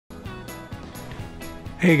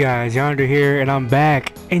Hey guys, Yonder here, and I'm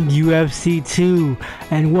back in UFC 2,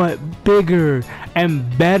 and what bigger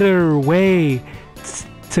and better way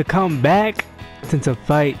to come back than to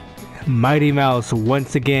fight Mighty Mouse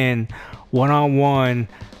once again, one-on-one,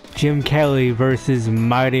 Jim Kelly versus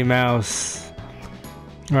Mighty Mouse.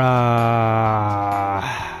 No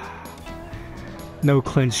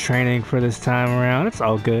clinch training for this time around. It's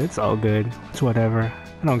all good, it's whatever,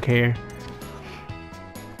 I don't care.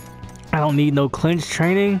 I don't need no clinch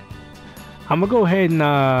training. I'm gonna go ahead and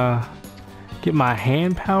get my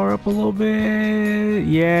hand power up a little bit.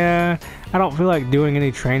 Yeah, I don't feel like doing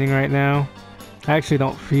any training right now. I actually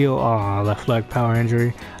don't feel, left leg power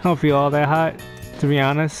injury. I don't feel all that hot, to be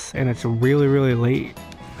honest, and it's really late.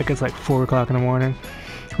 Like it's like 4 o'clock in the morning,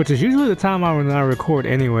 which is usually the time when I record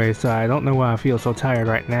anyway, so I don't know why I feel so tired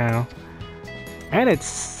right now. And it's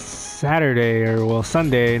Saturday, or well,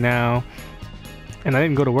 Sunday now. And I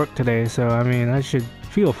didn't go to work today, so I mean, I should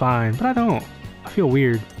feel fine, but I don't. I feel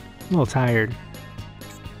weird, a little tired.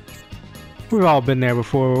 We've all been there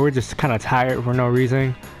before, where we're just kind of tired for no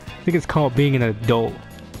reason. I think it's called being an adult.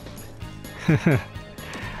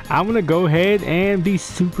 I'm gonna go ahead and be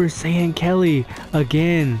Super Saiyan Kelly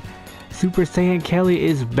again. Super Saiyan Kelly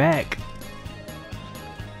is back.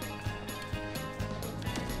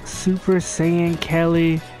 Super Saiyan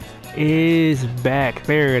Kelly is back.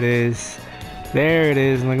 There it is. There it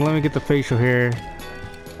is. Like, let me get the facial hair.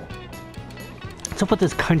 What's up with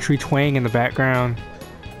this country twang in the background?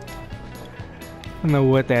 I don't know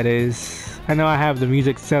what that is. I know I have the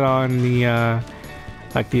music set on the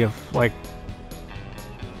like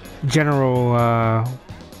general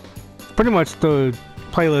pretty much the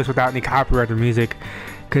playlist without any copyrighted music,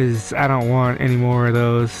 because I don't want any more of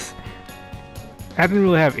those. I didn't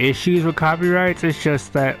really have issues with copyrights. It's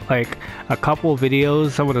just that like a couple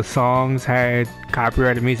videos, some of the songs had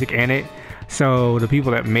copyrighted music in it, so the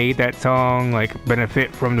people that made that song like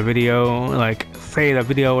benefit from the video. Like say the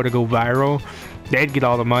video were to go viral, they'd get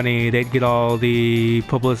all the money, they'd get all the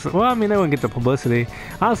publicity. Well, I mean, they wouldn't get the publicity.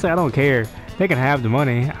 Honestly, I don't care. They can have the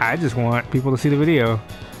money. I just want people to see the video.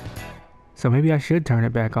 So maybe I should turn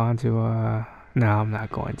it back on to no, I'm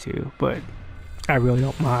not going to, but I really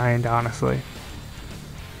don't mind, honestly.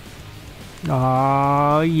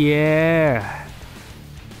 Oh yeah,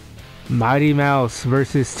 Mighty Mouse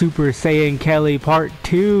versus Super Saiyan Kelly Part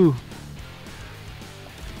 2.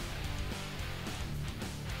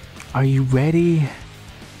 Are you ready?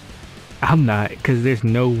 I'm not, because there's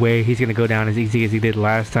no way he's gonna go down as easy as he did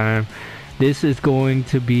last time. This is going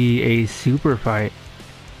to be a super fight.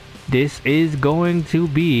 This is going to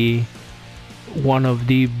be one of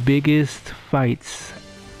the biggest fights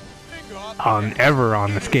ever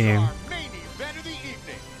on this game.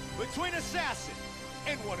 Between assassin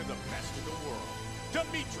and one of the best in the world,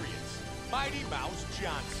 Demetrius Mighty Mouse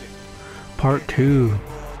Johnson. Part 2.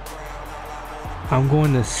 I'm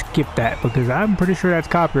going to skip that because I'm pretty sure that's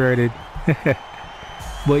copyrighted.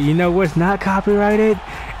 But you know what's not copyrighted?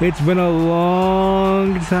 It's been a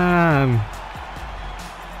long time.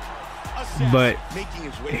 Assassin, but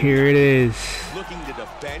here it is. Looking to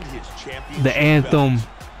defend his championship. The anthem.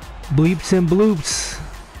 Bleeps and bloops.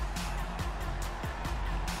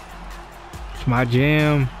 It's my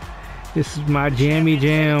jam. This is my jammy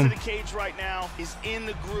jam. The cage right now is in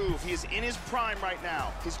the groove. He is in his prime right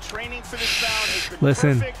now. His training for this bout has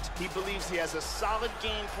been perfect. He believes he has a solid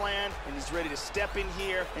game plan and he's ready to step in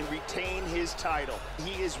here and retain his title.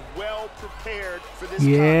 He is well prepared for this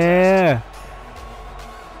contest.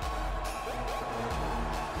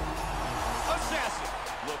 Assassin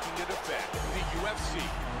looking to defend the UFC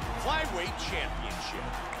Flyweight Championship.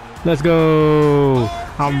 Let's go.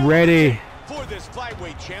 I'm ready. For this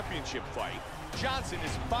Flyweight Championship fight, Johnson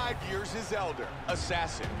is 5 years his elder.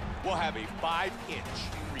 Assassin will have a 5-inch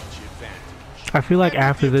reach advantage. I feel like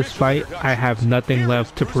after this fight, I have nothing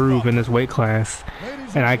left to prove in this weight class,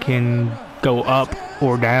 and I can go up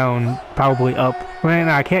or down. Probably up. Man,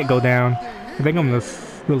 I can't go down. I think I'm the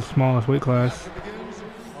smallest weight class.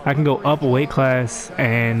 I can go up a weight class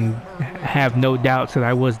and have no doubts that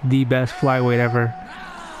I was the best flyweight ever.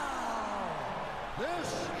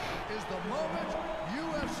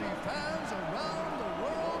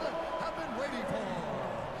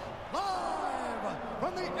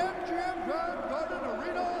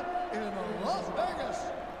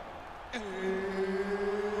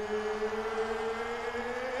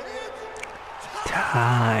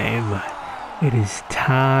 Time. It is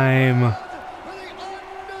time.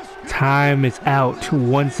 Time is out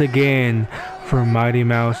once again for Mighty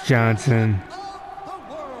Mouse Johnson.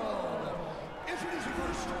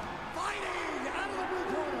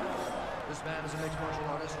 This man is a mixed martial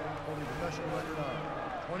artist holding a professional record of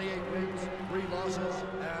 28 wins, 3 losses,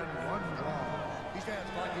 and 1 draw. He stands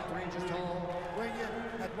 5 feet 3 inches tall, weighing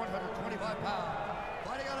in at 125 pounds.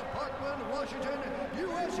 Fighting out of Parkland, Washington,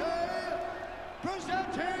 USA,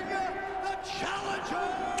 presenting the challenger.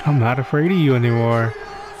 I'm not afraid of you anymore.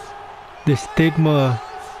 The stigma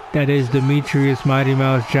that is Demetrius Mighty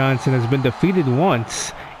Mouse Johnson has been defeated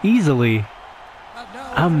once, easily.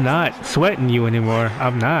 I'm not sweating you anymore.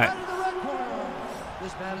 I'm not.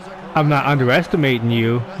 I'm not underestimating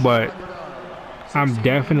you, but I'm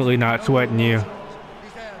definitely not sweating you.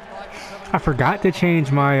 I forgot to change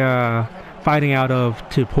my fighting out of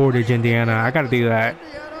to Portage, Indiana. I gotta do that.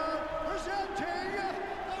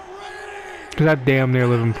 Because I damn near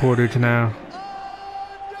live in Portage now.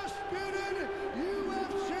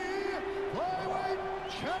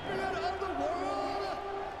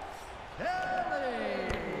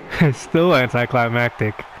 It's still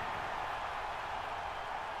anticlimactic. All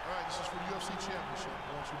right, this is for the UFC Championship.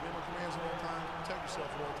 I want you to obey my commands at all times, protect yourself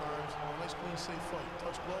at all times. Nice, clean, safe fight.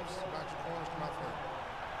 Touch gloves, back your corners, come out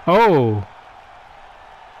fight.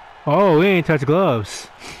 Oh, we ain't touch gloves.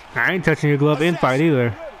 I ain't touching your glove in fight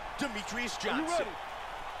either. Demetrius Johnson.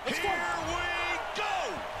 Here we go.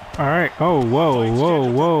 All right. Oh, whoa,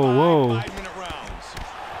 whoa, whoa, whoa. 5-minute rounds.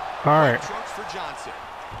 All right. White trunks for Johnson.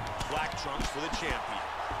 Black trunks for the champion.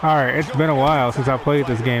 All right. It's been a while since I played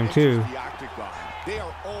this game too. They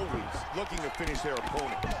are always looking to finish their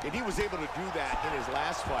opponent, and he was able to do that in his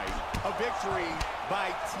last fight. A victory by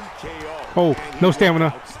TKO. Oh, no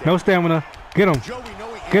stamina. No stamina. Get him.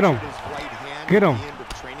 Get him. Get him.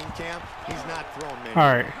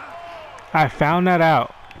 All right. I found that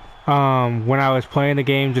out when I was playing the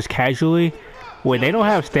game just casually. When they don't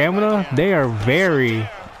have stamina, they are very,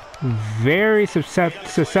 very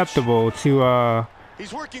susceptible to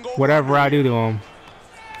whatever I do to them.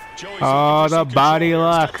 Oh, the body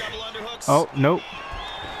lock. Oh, nope.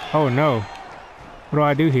 Oh, no. What do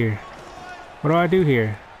I do here? What do I do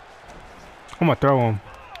here? I'm going to throw him.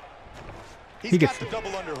 He gets the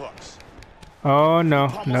double underhooks. Oh, no.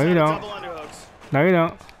 No, you don't. No, you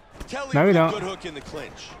don't. No, you don't.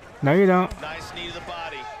 No, you don't. Nice knee to the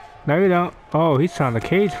body. No, you don't. Oh, he's trying to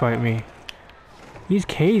cage fight me. He's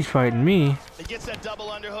cage fighting me. He gets that double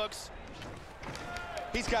underhooks.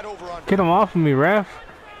 He's got over on. Get him off of me, ref.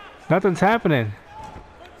 Nothing's happening.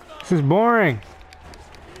 This is boring.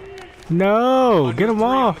 No, get him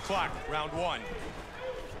off. Round 1.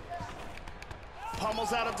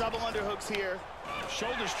 Pummels out of double underhooks here.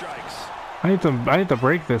 Shoulder strikes. I need to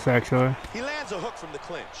break this actually. He lands a hook from the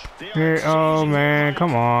clinch. Here, oh man,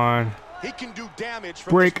 come on. He can do damage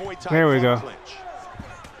from Break. this Muay Thai There we go. clinch.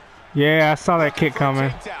 Yeah, I saw that kick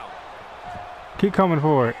coming. Keep coming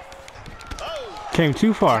for it. Came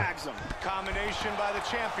too far. Combination by the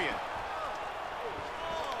champion.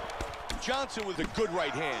 Johnson with a good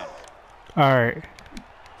right hand. All right.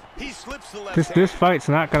 He slips the left This fight's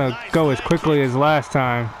not gonna go as quickly as last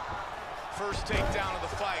time. First takedown of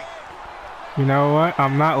the fight. You know what?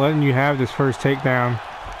 I'm not letting you have this first takedown.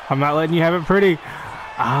 I'm not letting you have it pretty.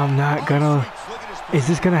 I'm not gonna. Is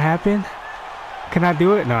this gonna happen? Can I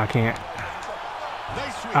do it? No, I can't.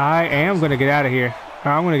 I am gonna get out of here.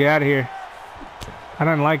 I'm gonna get out of here. I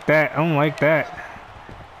don't like that. I don't like that.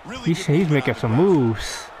 He's making some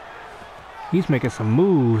moves. He's making some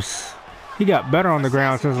moves. He got better on the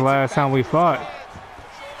ground since the last time we fought.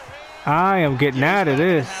 I am getting out of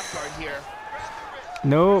this.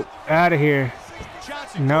 Nope, out of here.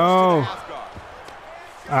 No.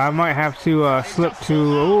 I might have to slip to.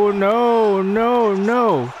 Oh no, no,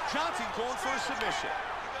 no.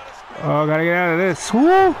 Oh, gotta get out of this.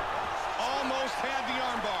 Woo!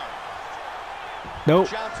 Nope.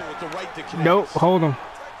 Nope. Hold him.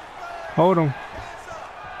 Hold him.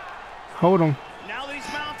 Hold him. Now that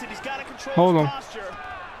he's mounted, he's got to control Hold his him. posture.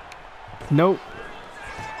 Nope.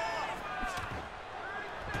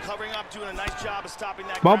 Covering up, doing a nice job of stopping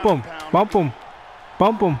that. Bump him. Bump him.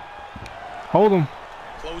 Bump him. Hold him.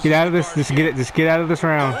 Get out of this. Just get out of this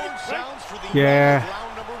round. Yeah.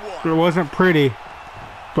 It wasn't pretty,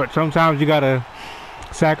 but sometimes you gotta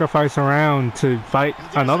sacrifice a round to fight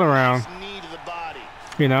another round.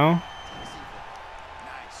 You know?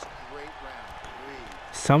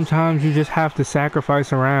 Sometimes you just have to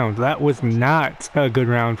sacrifice a round. That was not a good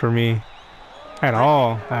round for me at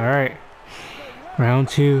all. All right. Round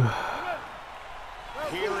 2.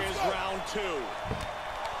 Here is round 2.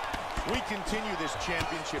 We continue this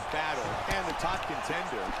championship battle, and the top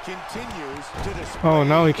contender continues to display. Oh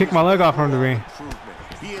no, he kicked my leg off under me.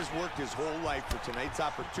 He has worked his whole life for tonight's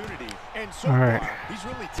opportunity, and so far, he's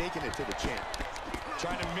really taken it to the champ.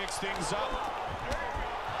 Trying to mix things up.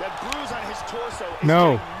 That bruise on his torso is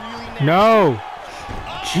no. really nasty. No.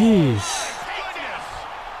 Oh! Jeez.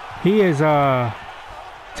 He is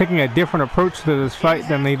taking a different approach to this fight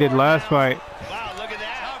than they did last fight. Wow, look at that.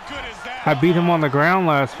 How good is that? I beat him on the ground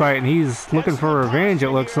last fight, and he's looking for revenge,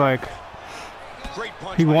 it looks like.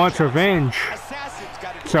 He wants revenge.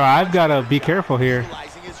 So I've got to be careful here.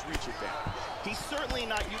 He's certainly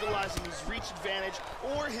not utilizing his reach advantage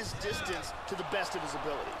or his distance to the best of his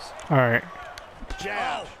abilities. All right.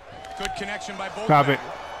 Jab. Good connection by both. Stop it.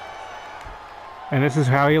 And this is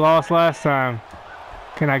how he lost last time.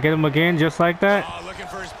 Can I get him again just like that? Oh, looking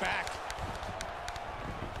for his back.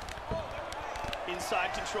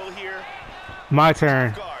 Inside control here. My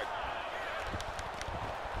turn. Guard.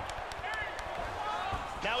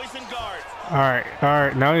 Now he's in guard. All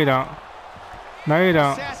right. No, you don't. No, you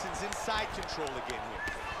don't. Assassin's inside control again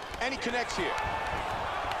here. And he connects here.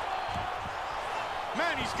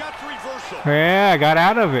 Man, he's got the reversal. Yeah, I got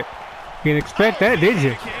out of it. You didn't expect that, did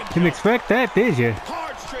you? Didn't expect that, did you?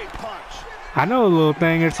 Hard straight punch. I know a little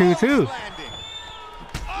thing or two, too.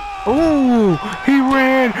 Ooh, he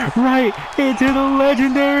ran right into the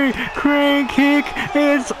legendary crane kick.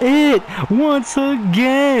 It's it once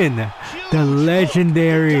again. The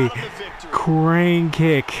legendary crane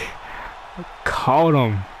kick. Caught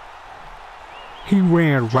him. He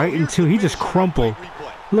ran right into, he just crumpled.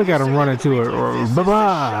 Look at him run into it.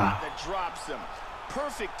 Bye-bye.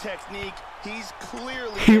 Perfect technique. He's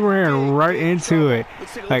clearly he ran right into it.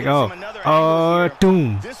 Like,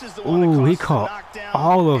 doom. Ooh, he caught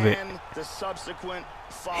all of it.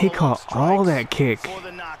 He caught all that kick.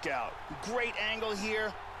 Great angle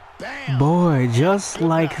here. Boy, just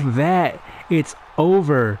like that, it's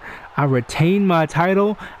over. I retained my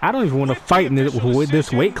title. I don't even want to fight in with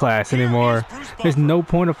this weight class anymore. There's no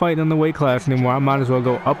point of fighting in the weight class anymore. I might as well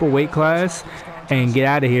go up a weight class and get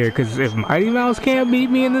out of here, because if Mighty Mouse can't beat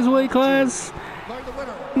me in this weight class,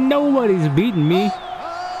 nobody's beating me.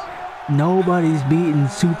 Nobody's beating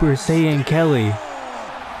Super Saiyan Kelly.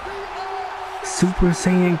 Super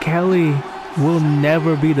Saiyan Kelly will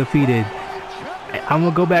never be defeated. I'm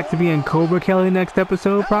gonna go back to being Cobra Kelly next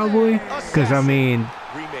episode probably, because I mean,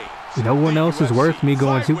 no one else is worth me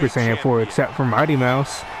going Super Saiyan for except for Mighty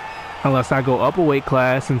Mouse, unless I go up a weight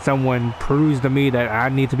class and someone proves to me that I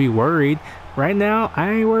need to be worried. Right now,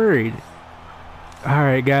 I ain't worried.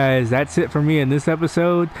 Alright guys, that's it for me in this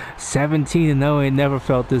episode. 17-0 ain't never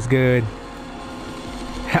felt this good.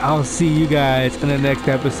 I'll see you guys in the next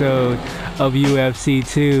episode of UFC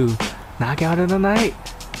 2. Knockout of the night?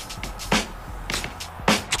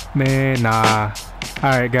 Man, nah.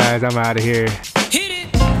 Alright guys, I'm out of here.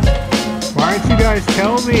 Why didn't you guys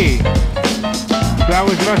tell me that I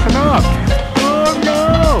was messing up? Oh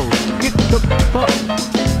no! Get the fuck.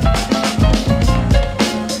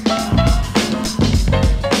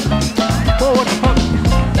 Whoa, what the fuck?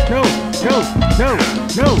 No, no, no,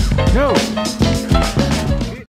 no, no.